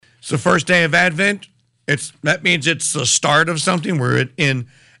the first day of Advent. That means it's the start of something. We're in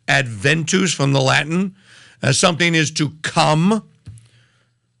Adventus from the Latin. Something is to come.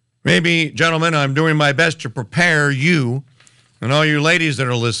 Maybe, gentlemen, I'm doing my best to prepare you and all you ladies that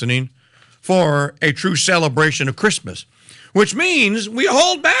are listening for a true celebration of Christmas, which means we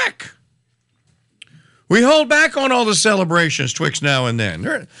hold back. We hold back on all the celebrations twixt now and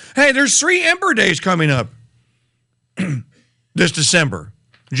then. There's 3 Ember Days coming up this December.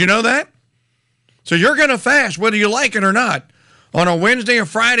 Did you know that? So you're going to fast, whether you like it or not, on a Wednesday, a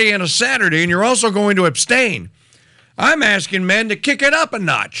Friday, and a Saturday, and you're also going to abstain. I'm asking men to kick it up a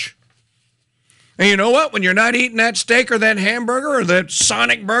notch. And you know what? When you're not eating that steak or that hamburger or that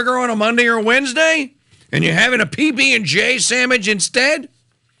Sonic burger on a Monday or Wednesday, and you're having a PB&J sandwich instead,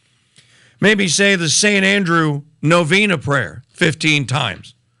 maybe say the St. Andrew Novena prayer 15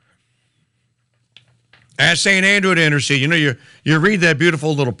 times. Ask St. Andrew to intercede. You know, you read that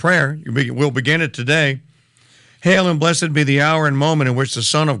beautiful little prayer. We'll begin it today. Hail and blessed be the hour and moment in which the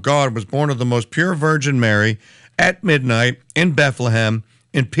Son of God was born of the most pure Virgin Mary at midnight in Bethlehem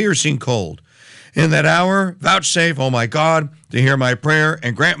in piercing cold. In that hour, vouchsafe, O my God, to hear my prayer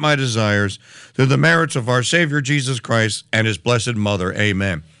and grant my desires through the merits of our Savior Jesus Christ and his blessed mother.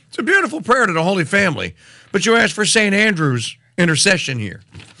 Amen. It's a beautiful prayer to the Holy Family, but you ask for St. Andrew's intercession here.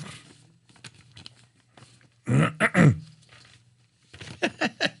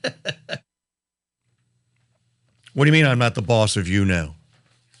 What do you mean I'm not the boss of you now?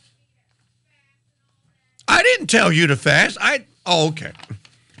 I didn't tell you to fast. Okay.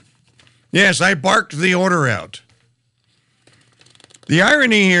 Yes, I barked the order out. The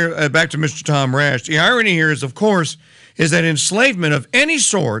irony here, back to Mr. Tom Rash, the irony here is, of course, is that enslavement of any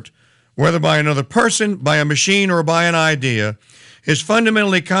sort, whether by another person, by a machine, or by an idea, is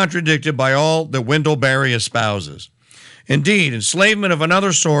fundamentally contradicted by all that Wendell Berry espouses. Indeed, enslavement of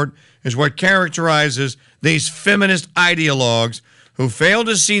another sort is what characterizes these feminist ideologues who fail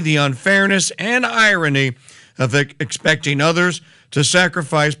to see the unfairness and irony of expecting others to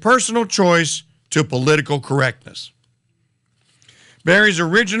sacrifice personal choice to political correctness. Berry's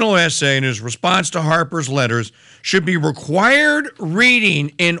original essay and his response to Harper's letters should be required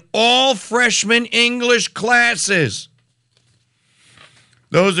reading in all freshman English classes.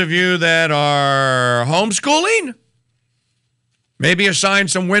 Those of you that are homeschooling, maybe assign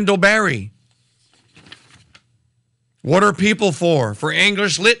some Wendell Berry. What are people for? For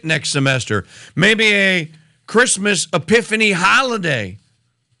English Lit next semester. Maybe a Christmas Epiphany holiday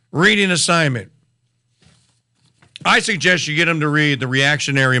reading assignment. I suggest you get them to read The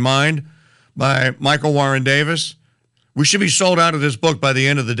Reactionary Mind by Michael Warren Davis. We should be sold out of this book by the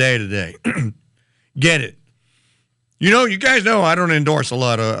end of the day today. Get it. You know, you guys know I don't endorse a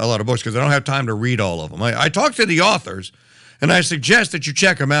lot of books because I don't have time to read all of them. I talk to the authors, and I suggest that you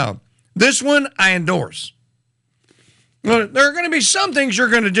check them out. This one I endorse. Well, there are going to be some things you're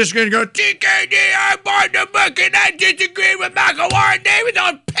going to go, TKD, I bought the book and I disagree with Michael Warren Davis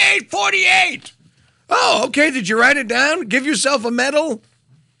on page 48. Oh, okay. Did you write it down? Give yourself a medal?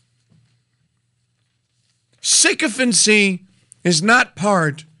 Sycophancy is not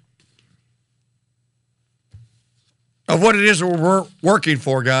part of what it is that we're working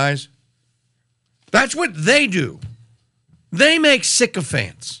for, guys. That's what they do. They make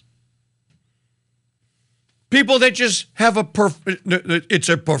sycophants. People that just have it's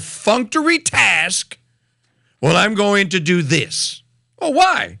a perfunctory task. Well, I'm going to do this. Well,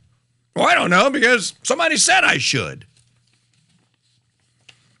 why? Well, I don't know, because somebody said I should.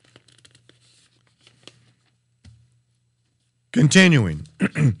 Continuing.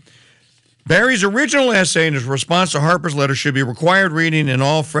 Berry's original essay and his response to Harper's letter should be required reading in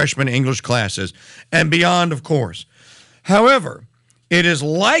all freshman English classes and beyond, of course. However, it is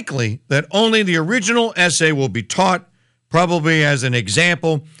likely that only the original essay will be taught, probably as an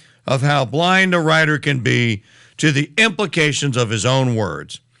example of how blind a writer can be to the implications of his own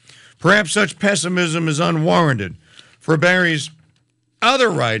words. Perhaps such pessimism is unwarranted, for Berry's other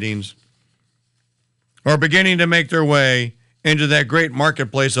writings are beginning to make their way into that great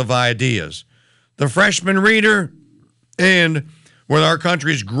marketplace of ideas. The freshman reader, and with our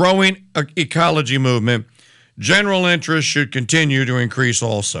country's growing ecology movement, general interest should continue to increase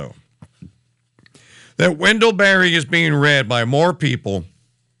also. That Wendell Berry is being read by more people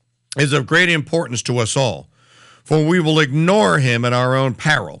is of great importance to us all, for we will ignore him at our own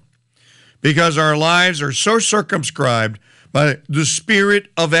peril, because our lives are so circumscribed by the spirit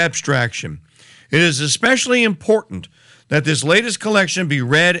of abstraction. It is especially important that this latest collection be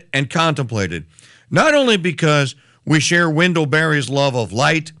read and contemplated, not only because we share Wendell Berry's love of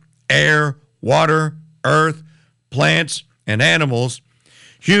light, air, water, earth, plants, and animals,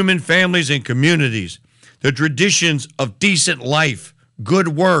 human families and communities, the traditions of decent life, good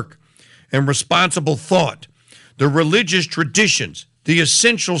work, and responsible thought, the religious traditions, the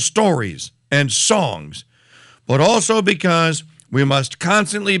essential stories and songs, but also because we must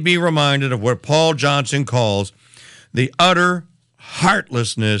constantly be reminded of what Paul Johnson calls the utter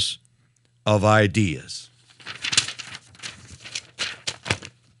heartlessness of ideas.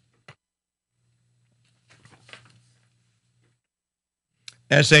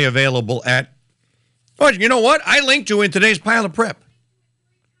 Essay available at, well, you know what? I linked to in today's pile of prep.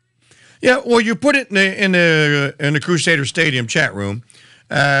 Yeah, well, you put it in the Crusader Stadium chat room,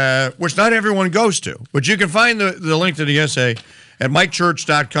 which not everyone goes to. But you can find the link to the essay at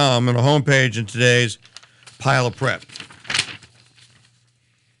mikechurch.com on the homepage in today's pile of prep.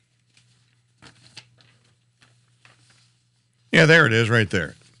 Yeah, there it is right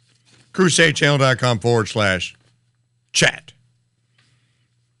there. crusadechannel.com/chat.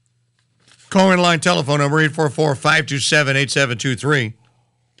 Call in line telephone number 844-527-8723.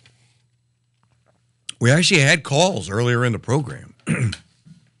 We actually had calls earlier in the program.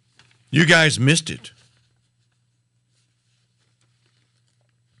 You guys missed it.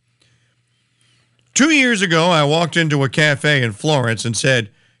 Two years ago, I walked into a cafe in Florence and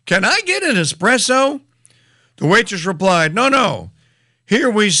said, "Can I get an espresso?" The waitress replied, No. Here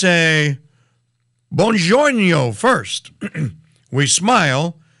we say, buongiorno first. We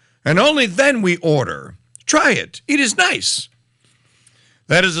smile, and only then we order. Try it. It is nice.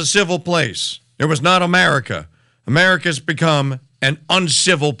 That is a civil place. It was not America. America's become an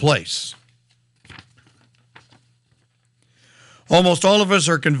uncivil place. Almost all of us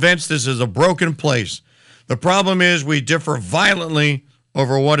are convinced this is a broken place. The problem is we differ violently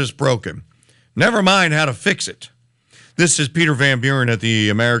over what is broken. Never mind how to fix it. This is Peter Van Buren at the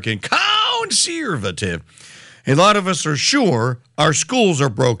American Conservative. A lot of us are sure our schools are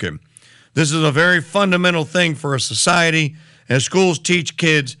broken. This is a very fundamental thing for a society, and schools teach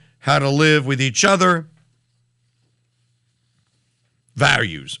kids how to live with each other.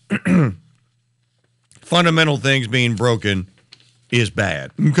 Values. Fundamental things being broken is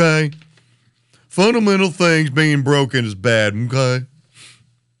bad. Okay? Fundamental things being broken is bad. Okay?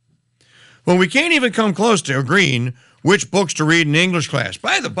 Well, we can't even come close to agreeing which books to read in English class.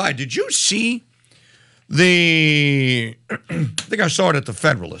 By the by, did you see I think I saw it at the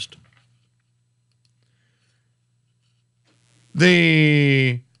Federalist.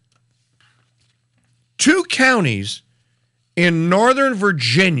 The two counties in Northern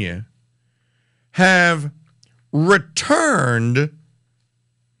Virginia have returned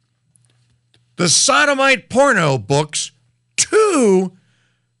the sodomite porno books to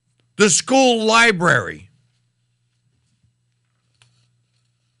the school library.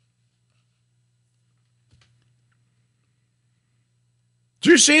 Do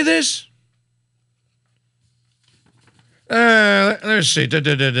you see this? Let's see. It's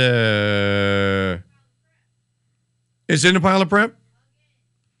in the pile of prep?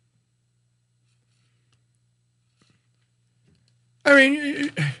 I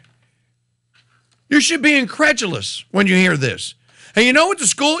mean, you should be incredulous when you hear this. And you know what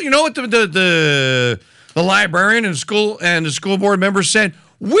the librarian and the school board members said?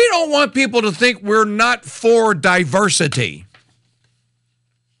 We don't want people to think we're not for diversity.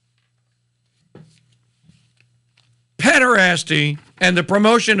 Pederasty and the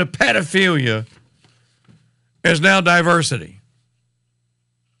promotion of pedophilia is now diversity.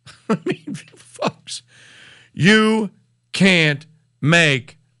 I mean, folks, you can't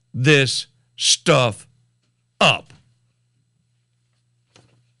make this stuff up.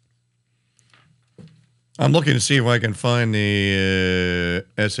 I'm looking to see if I can find the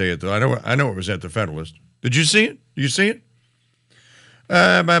essay at the. I know it was at the Federalist. Did you see it? Did you see it?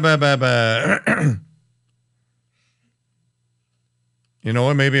 You know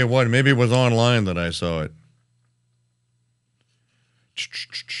what? Maybe it wasn't. Maybe it was online that I saw it.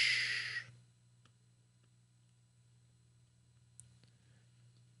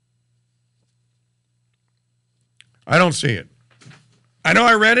 I don't see it. I know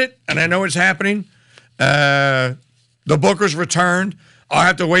I read it, and I know it's happening. The book was returned. I'll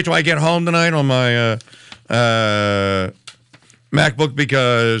have to wait till I get home tonight on my MacBook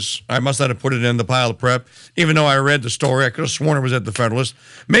because I must not have put it in the pile of prep. Even though I read the story, I could have sworn it was at the Federalist.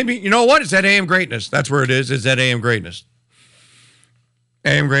 Maybe, you know what? It's at AM Greatness. That's where it is. It's at AM Greatness.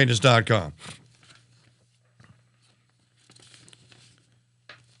 AMGreatness.com.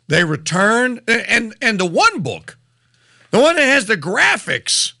 They returned, and the one book, the one that has the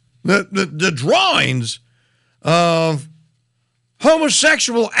graphics, the drawings of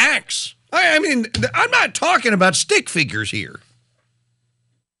homosexual acts. I mean, I'm not talking about stick figures here.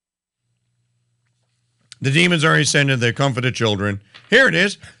 The demons are ascended. They come for the children. Here it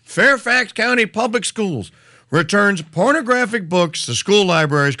is. Fairfax County Public Schools returns pornographic books to school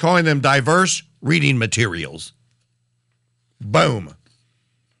libraries, calling them diverse reading materials. Boom.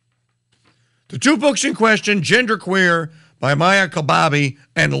 The two books in question, Genderqueer by Maya Kababi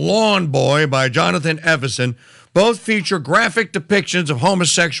and Lawn Boy by Jonathan Evison, both feature graphic depictions of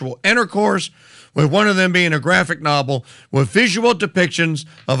homosexual intercourse, with one of them being a graphic novel with visual depictions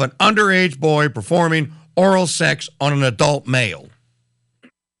of an underage boy performing oral sex on an adult male.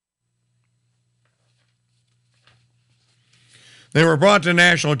 They were brought to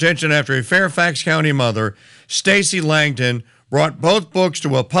national attention after a Fairfax County mother, Stacy Langton, brought both books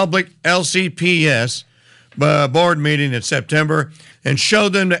to a public LCPS board meeting in September and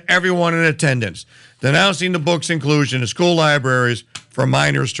showed them to everyone in attendance, denouncing the book's inclusion in school libraries for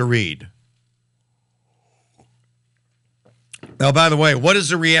minors to read. Now, by the way, what is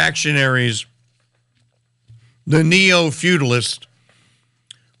the reactionaries, the neo-feudalist,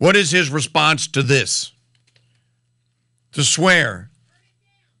 what is his response to this? To swear.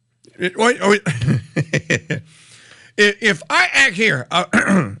 If I act here,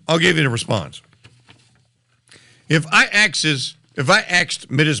 I'll give you the response. If I asked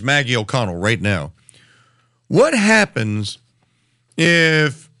Mrs. Maggie O'Connell right now, what happens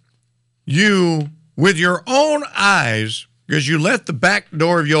if you, with your own eyes, because you left the back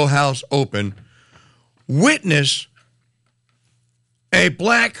door of your house open, witness a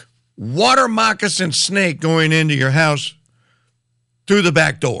black water moccasin snake going into your house through the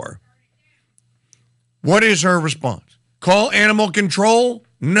back door? What is her response? Call animal control?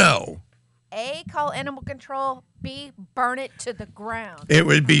 No. A, call animal control. B, burn it to the ground. It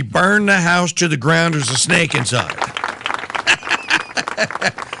would be burn the house to the ground. There's a snake inside.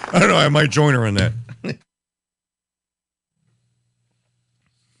 I don't know. I might join her in that.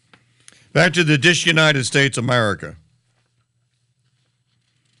 Back to the United States of America.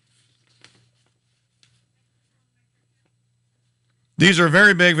 These are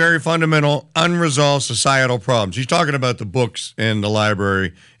very big, very fundamental, unresolved societal problems. He's talking about the books in the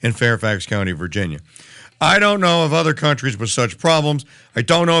library in Fairfax County, Virginia. I don't know of other countries with such problems. I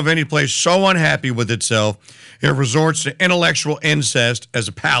don't know of any place so unhappy with itself it resorts to intellectual incest as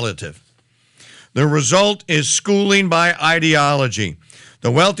a palliative. The result is schooling by ideology. The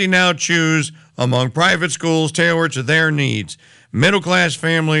wealthy now choose among private schools tailored to their needs. Middle-class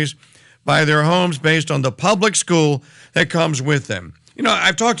families buy their homes based on the public school that comes with them. You know,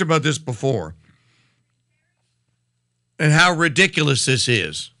 I've talked about this before and how ridiculous this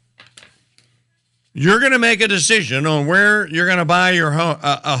is. You're going to make a decision on where you're going to buy your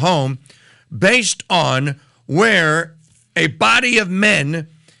a home based on where a body of men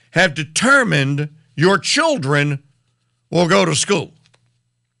have determined your children will go to school.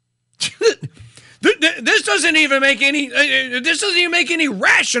 This doesn't even make any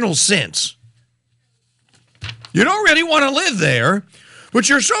rational sense. You don't really want to live there, but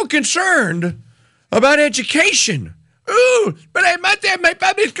you're so concerned about education. Ooh, but I must have my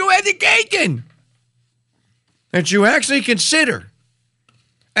public school education. That you actually consider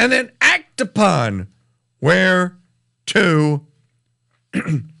and then act upon where to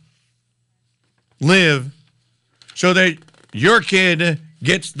live so that your kid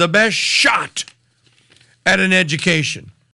gets the best shot at an education.